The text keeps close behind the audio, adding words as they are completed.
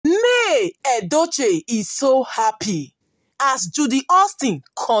May Edochie is so happy as Judy Austin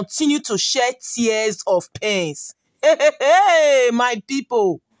continue to shed tears of pains. Hey, my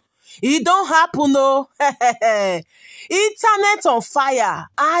people, it don't happen, no. Internet on fire,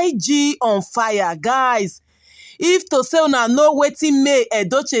 IG on fire, guys. If to say una know wetin May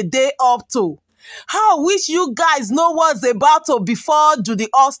Edochie dey up to, how I wish you guys know what's about to before Judy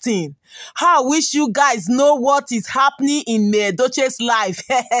Austin. How I wish you guys know what is happening in May Edochie's life.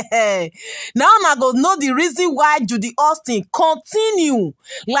 Now I go know the reason why Judy Austin continue,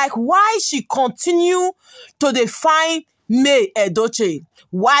 like why she continue to define May Edochie,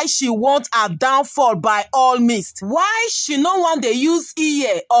 why she want her downfall by all means, why she no want dey use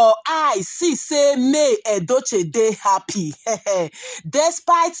ear or eye see say May Edochie dey happy.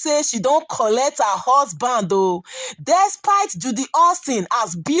 Despite say she don collect her husband though, despite Judy Austin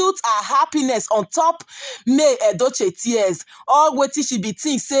has built her happiness on top May Edochie tears, all wetin she be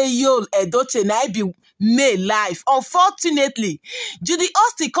think say yo Edochie na be May life. Unfortunately, Judy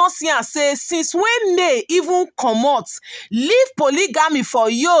Austin come see am say since when May even comot leave polygamy for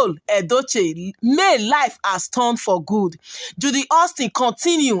Yul Edochie, May life has turned for good. Judy Austin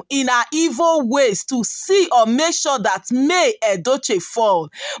continue in her evil ways to see or make sure that May Edochie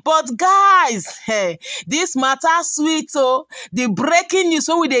fall. But guys, this matter sweet oh. The breaking news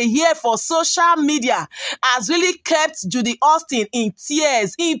wey we dey hear for social media has really kept Judy Austin in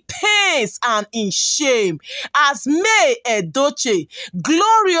tears, in pains, and in shame as May Edochie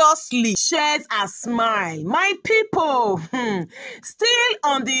gloriously shares a smile. My people, still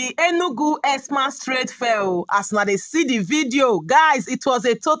on the Enugu Xmas trade fair, as now they see the video, guys, it was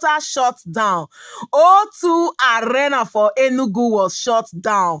a total shutdown. O2 Arena for Enugu was shut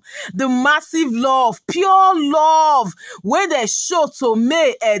down. The massive love, pure love, when they show to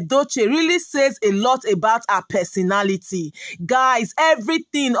May Edochie really says a lot about her personality. Guys,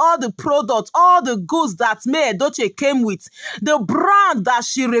 everything, all the products, all the goods that May Edochie came with, the brand that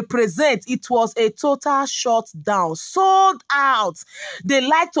she represents, it was a total shutdown, sold out. They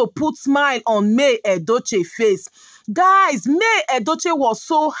like to put smile on May Edochie face. Guys, May Edochie was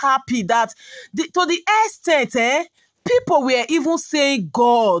so happy that to the extent, people were even saying,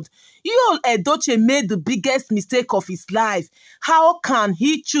 God, Yul Edochie made the biggest mistake of his life. How can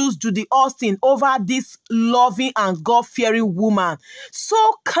he choose Judy Austin over this loving and God-fearing woman?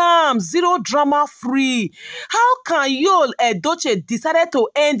 So calm, zero drama free. How can Yul Edochie decided to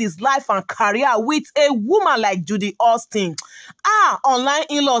end his life and career with a woman like Judy Austin? Online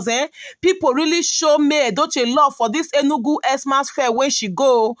in-laws, people really show May Edochie love for this Enugu Xmas fair when she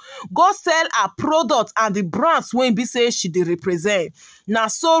go sell her products and the brands when be say she dey represent. Now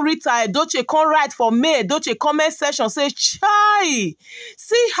so Rita Edochie come write for May Edochie comment section say, chai,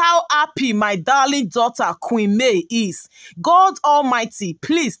 see how happy my darling daughter Queen May is. God Almighty,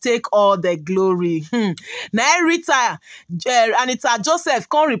 please take all the glory. Now Rita Anita Joseph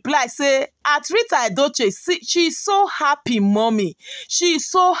come reply say, at Rita Edochie, she's so happy, mommy. She is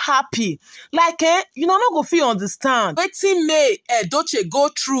so happy. Like, you know, not go feel understand. Wetin May Edochie go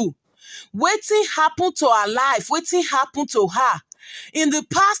through, wetin happen to her life, wetin happen to her in the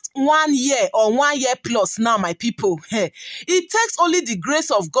past 1 year or 1 year plus now, my people. It takes only the grace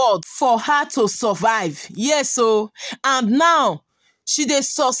of God for her to survive. Yes, so, and now she dey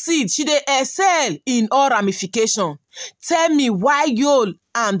succeed, she dey excel in all ramification. Tell me why Yul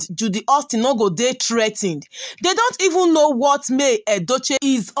and Judy Austin no go dey threatened. They don't even know what May Edochie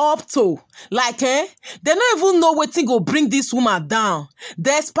is up to. Like, they don't even know wetin go bring this woman down.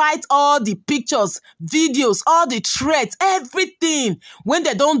 Despite all the pictures, videos, all the threats, everything when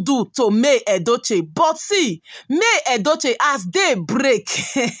they don't do to May Edochie. But see, May Edochie as they break,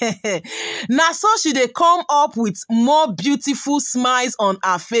 now so she dey come up with more beautiful smiles on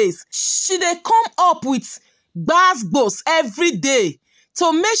her face. She dey come up with gbas every day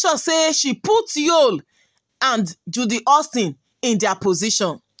to make sure say she puts Yul and Judy Austin in their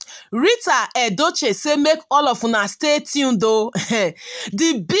position. Rita Edochie say make all of una stay tuned though.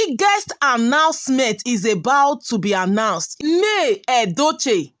 The biggest announcement is about to be announced. May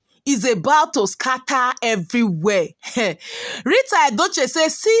Edochie is about to scatter everywhere. Rita Edochie say,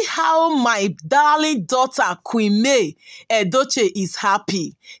 see how my darling daughter Queen May Edochie is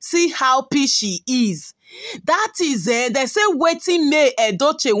happy. See how happy she is. That is, they say wetin May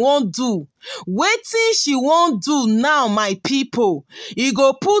Edochie won't do. Wetin she won't do now, my people. E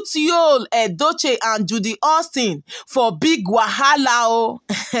go put Yul Edochie and Judy Austin for big wahala,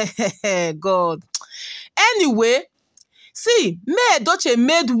 oh. God. Anyway, see, May Edochie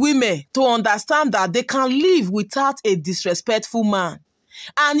made women to understand that they can live without a disrespectful man.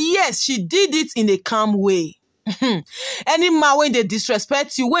 And yes, she did it in a calm way. Any man when they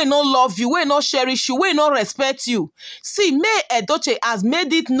disrespect you, when no love you, when no cherish you, when no respect you. See, May Edochie has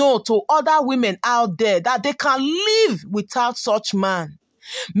made it known to other women out there that they can live without such man.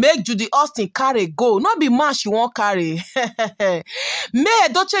 Make Judy Austin carry go. Not be man she won't carry. May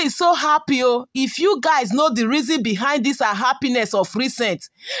Edochie is so happy. Oh. If you guys know the reason behind this happiness of recent,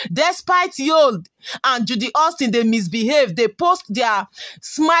 despite Yul and Judy Austin, they misbehave. They post their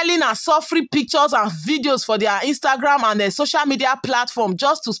smiling and suffering pictures and videos for their Instagram and their social media platform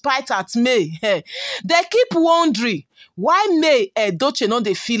just to spite at May. They keep wondering why May Edochie no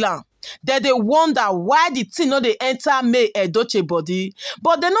dey feel am. Then they wonder why the thing no dey enter May Edochie body,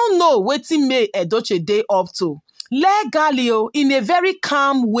 but they don't know wetin May Edochie dey up to. Legally, in a very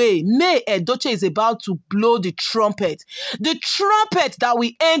calm way, May Edochie is about to blow the trumpet. The trumpet that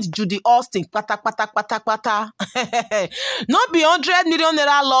will end Judy Austin. Pata, pata, pata, pata. Not be 100 million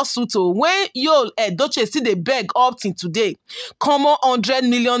naira lawsuit. When Yul Edochie still dey beg up till today. Common 100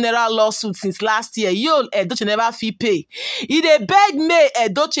 million naira lawsuit since last year. Yul Edochie never fit pay. He dey beg May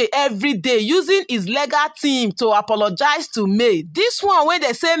Edochie every day using his legal team to apologize to May. This one when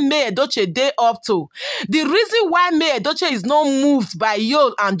they say May Edochie dey up to. The reason why May Edochie is not moved by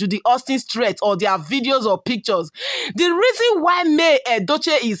Yul and Judy Austin's threats or their videos or pictures. The reason why May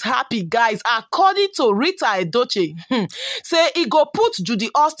Edochie is happy, guys, according to Rita Edochie, say he go put Judy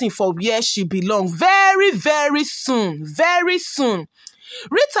Austin for where she belongs very, very soon. Very soon.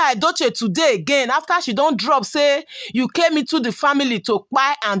 Rita Edochie today again, after she don't drop, say, you came into the family to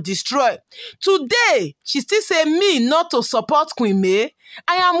buy and destroy. Today, she still say me not to support Queen May.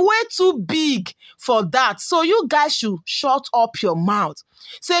 I am way too big for that. So you guys should shut up your mouth.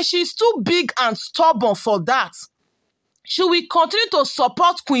 Say she's too big and stubborn for that. She will continue to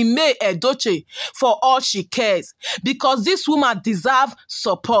support Queen May Edochie for all she cares because this woman deserves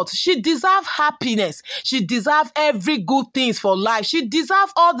support. She deserves happiness. She deserves every good thing for life. She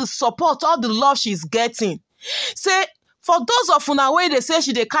deserves all the support, all the love she's getting. Say, for those of una wey they say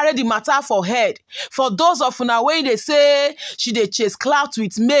she dey carry the matter for head, for those of una wey they say she dey chase clout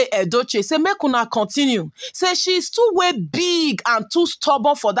with May Edochie, say make una continue. Say she's too way big and too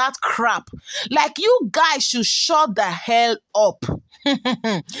stubborn for that crap. Like you guys should shut the hell up.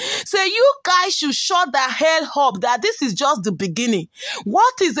 Say you guys should shut the hell up that this is just the beginning.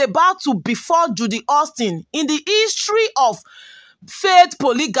 What is about to befall Judy Austin in the history of failed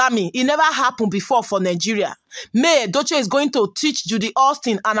polygamy, it never happened before for Nigeria. May Edochie is going to teach Judy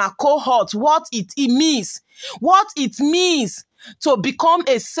Austin and her cohort what it means. What it means to become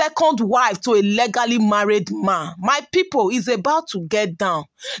a second wife to a legally married man. My people is about to get down.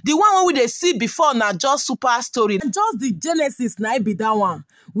 The one we they see before now just super story. Just the Genesis now be that one.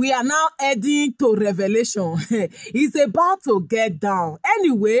 We are now heading to Revelation. It's about to get down.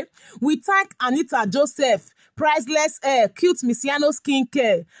 Anyway, we thank Anita Joseph, Priceless Hair, Cute Misiano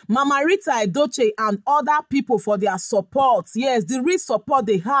Skincare, Mama Rita Edochie, and other people for their support. Yes, the real support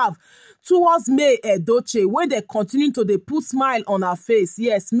they have towards May Edochie when they continue to put smile on her face.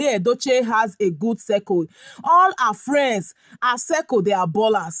 Yes, May Edochie has a good circle. All her friends, her circle, they are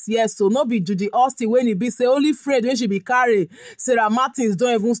ballers. Yes, so not be Judy Austin when he be say only friend when she be carry. Sarah Martins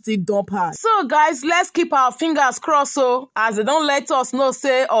don't even still dump her. So guys, let's keep our fingers crossed as they don't let us know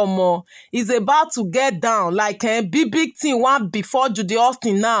say more is about to get down like a big thing one before Judy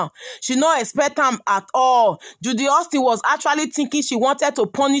Austin now. She not expect them at all. Judy Austin was actually thinking she wanted to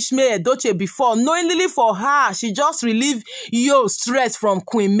punish May Edochie before. Knowingly for her, she just relieved your stress from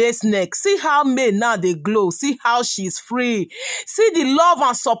Queen May's neck. See how May now they glow. See how she's free. See the love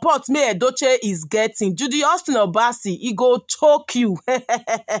and support May Edochie is getting. Judy Austin Obasi, he go choke you.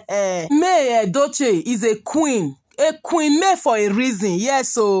 May Edochie is a queen. A Queen May for a reason. Yes,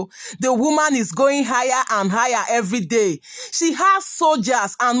 so the woman is going higher and higher every day. She has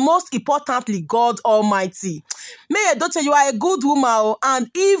soldiers and most importantly, God Almighty. May Edochie, you are a good woman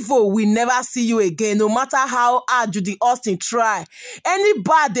and evil will never see you again, no matter how hard Judy Austin try. Any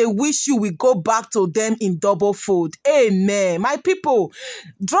bad they wish you will go back to them in double fold. Amen. My people,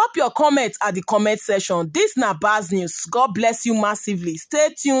 drop your comments at the comment section. This na Baz News. God bless you massively. Stay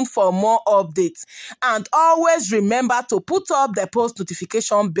tuned for more updates. And always remember to put up the post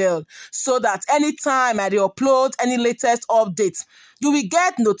notification bell so that anytime I upload any latest updates, you will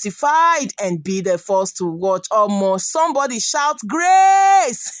get notified and be the first to watch. Almost somebody shout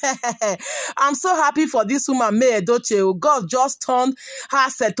grace. I'm so happy for this woman, May Edochie. God just turned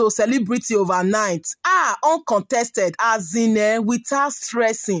her to celebrity overnight. Uncontested, as in without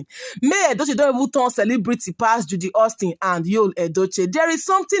stressing. May Edochie don't even turn celebrity past Judy Austin and Yul Edochie. There is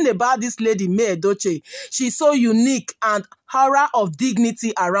something about this lady, May Edochie. She's so unique and aura of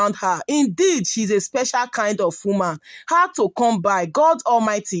dignity around her. Indeed, she's a special kind of woman. Hard to come by. God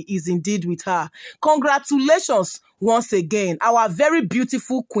Almighty is indeed with her. Congratulations once again, our very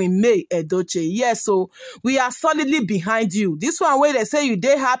beautiful Queen May Edochie. Yes, so we are solidly behind you. This one where they say you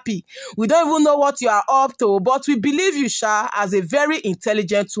dey happy, we don't even know what you are up to, but we believe you, Sha, as a very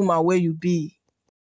intelligent woman where you be.